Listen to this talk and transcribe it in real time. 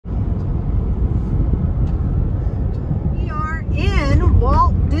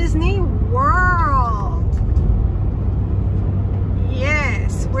Disney World.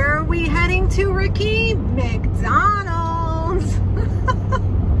 Yes, where are we heading to, Ricky? McDonald's.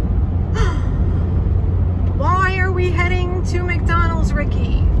 Why are we heading to McDonald's,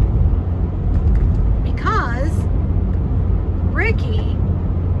 Ricky? Because Ricky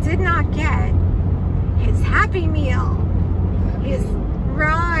did not get his Happy Meal. His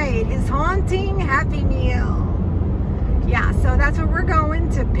haunting Happy Meal. Yeah, so that's where we're going,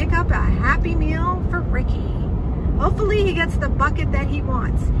 to pick up a Happy Meal for Ricky. Hopefully he gets the bucket that he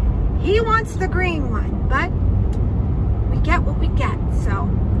wants. He wants the green one, but we get what we get. So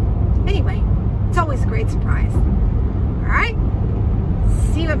anyway, it's always a great surprise. All right,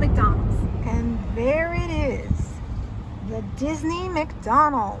 see you at McDonald's. And there it is, the Disney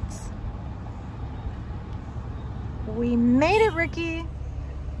McDonald's. We made it, Ricky.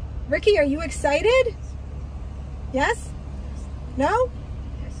 Ricky, are you excited? Yes? No?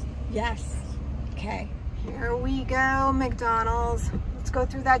 Yes. Okay. Here we go, McDonald's. Let's go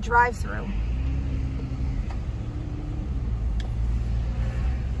through that drive-thru.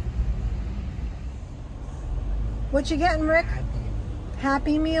 What you getting, Rick?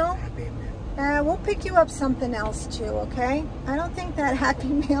 Happy Meal? Happy Meal. We'll pick you up something else too, okay? I don't think that Happy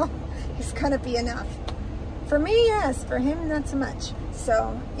Meal is gonna be enough. For me, yes. For him, not so much.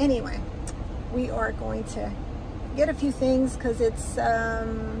 So anyway, we are going to get a few things because it's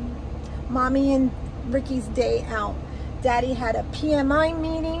Mommy and Ricky's day out. Daddy had a PMI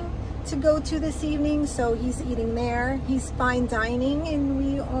meeting to go to this evening, so he's eating there. He's fine dining, and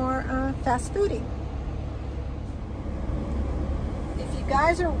we are fast fooding. If you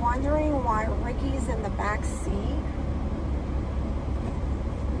guys are wondering why Ricky's in the back seat,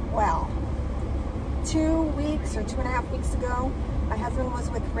 well, 2 weeks or 2.5 weeks ago, my husband was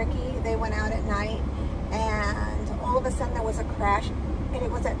with Ricky. They went out at night, and all of a sudden there was a crash, and it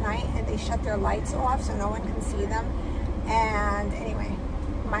was at night, and they shut their lights off so no one can see them. And anyway,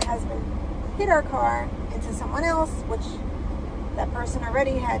 my husband hit our car into someone else, which that person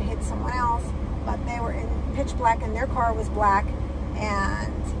already had hit someone else, but they were in pitch black and their car was black,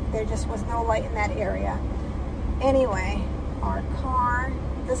 and there just was no light in that area. Anyway, our car,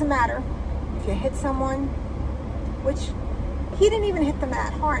 doesn't matter if you hit someone, which he didn't even hit them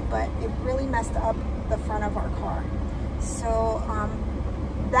that hard, but it really messed up the front of our car. So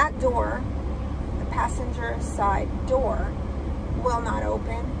that door, the passenger side door, will not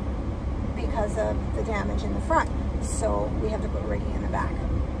open because of the damage in the front. So we have to put Ricky in the back.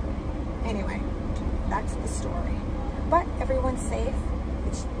 Anyway, that's the story. But everyone's safe.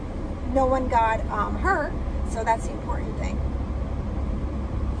 No one got hurt, so that's the important thing.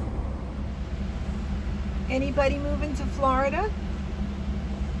 Anybody moving to Florida?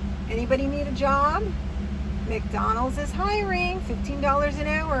 Anybody need a job? McDonald's is hiring, $15 an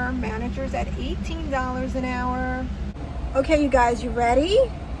hour. Managers at $18 an hour. Okay, you guys, you ready?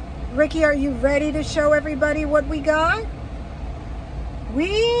 Ricky, are you ready to show everybody what we got?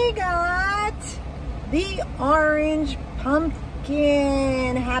 We got the orange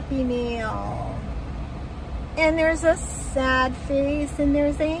pumpkin Happy Meal. And there's a sad face and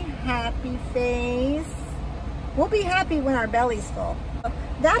there's a happy face. We'll be happy when our belly's full.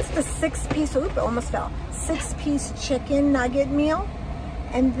 That's the 6-piece, oop, it almost fell. 6-piece chicken nugget meal.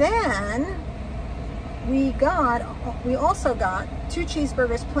 And then we also got 2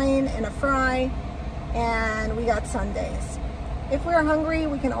 cheeseburgers plain and a fry, and we got sundaes. If we're hungry,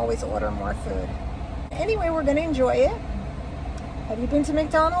 we can always order more food. Anyway, we're gonna enjoy it. Have you been to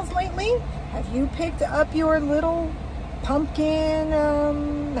McDonald's lately? Have you picked up your little pumpkin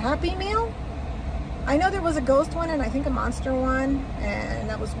Happy Meal? I know there was a ghost one and I think a monster one, and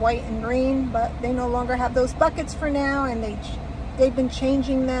that was white and green, but they no longer have those buckets for now, and they've been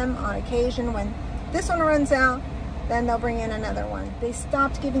changing them on occasion. When this one runs out, then they'll bring in another one. They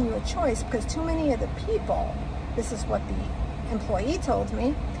stopped giving you a choice because too many of the people, this is what the employee told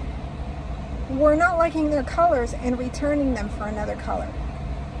me, were not liking their colors and returning them for another color.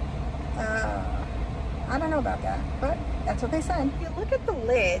 I don't know about that, but that's what they said. If you look at the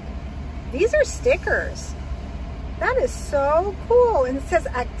lid, these are stickers. That is so cool. And it says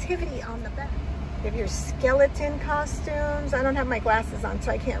activity on the back. You have your skeleton costumes. I don't have my glasses on, so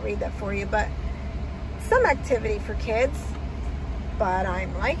I can't read that for you, but some activity for kids. But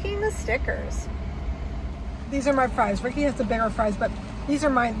I'm liking the stickers. These are my fries. Ricky has the bigger fries, but these are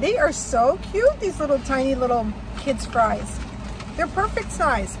mine. They are so cute, these little tiny little kids' fries. They're perfect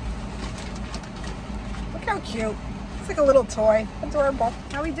size. Look how cute. It's like a little toy. Adorable.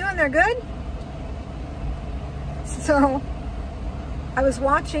 How we doing? They're good? So, I was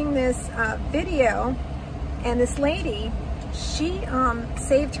watching this video, and this lady She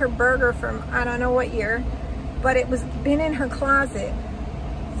saved her burger from I don't know what year, but it was been in her closet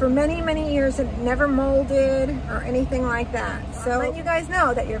for many, many years and never molded or anything like that. So let you guys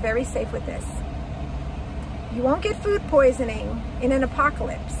know that you're very safe with this. You won't get food poisoning in an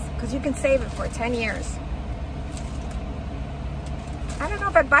apocalypse because you can save it for 10 years. I don't know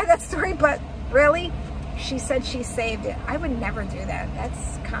if I buy that story, but really, she said she saved it. I would never do that.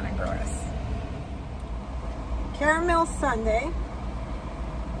 That's kind of gross. Caramel sundae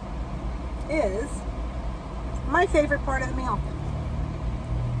is my favorite part of the meal.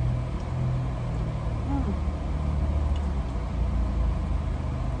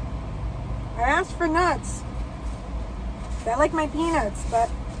 I asked for nuts. I like my peanuts, but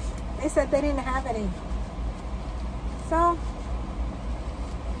they said they didn't have any. So,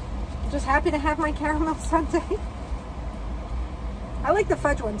 I'm just happy to have my caramel sundae. I like the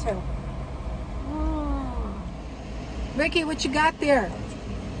fudge one too. Ricky, what you got there?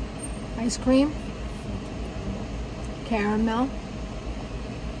 Ice cream? Caramel?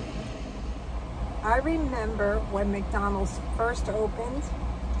 I remember when McDonald's first opened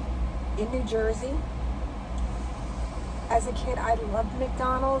in New Jersey. As a kid, I loved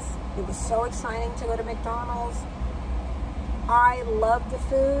McDonald's. It was so exciting to go to McDonald's. I loved the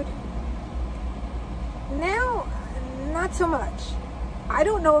food. Now, not so much. I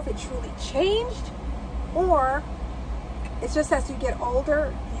don't know if it truly changed or it's just as you get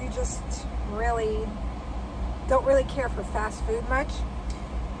older, you just really don't really care for fast food much.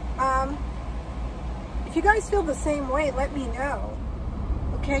 If you guys feel the same way, let me know.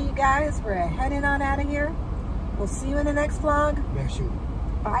 Okay, you guys, we're heading on out of here. We'll see you in the next vlog. Bless you.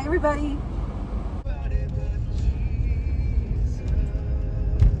 Bye, everybody.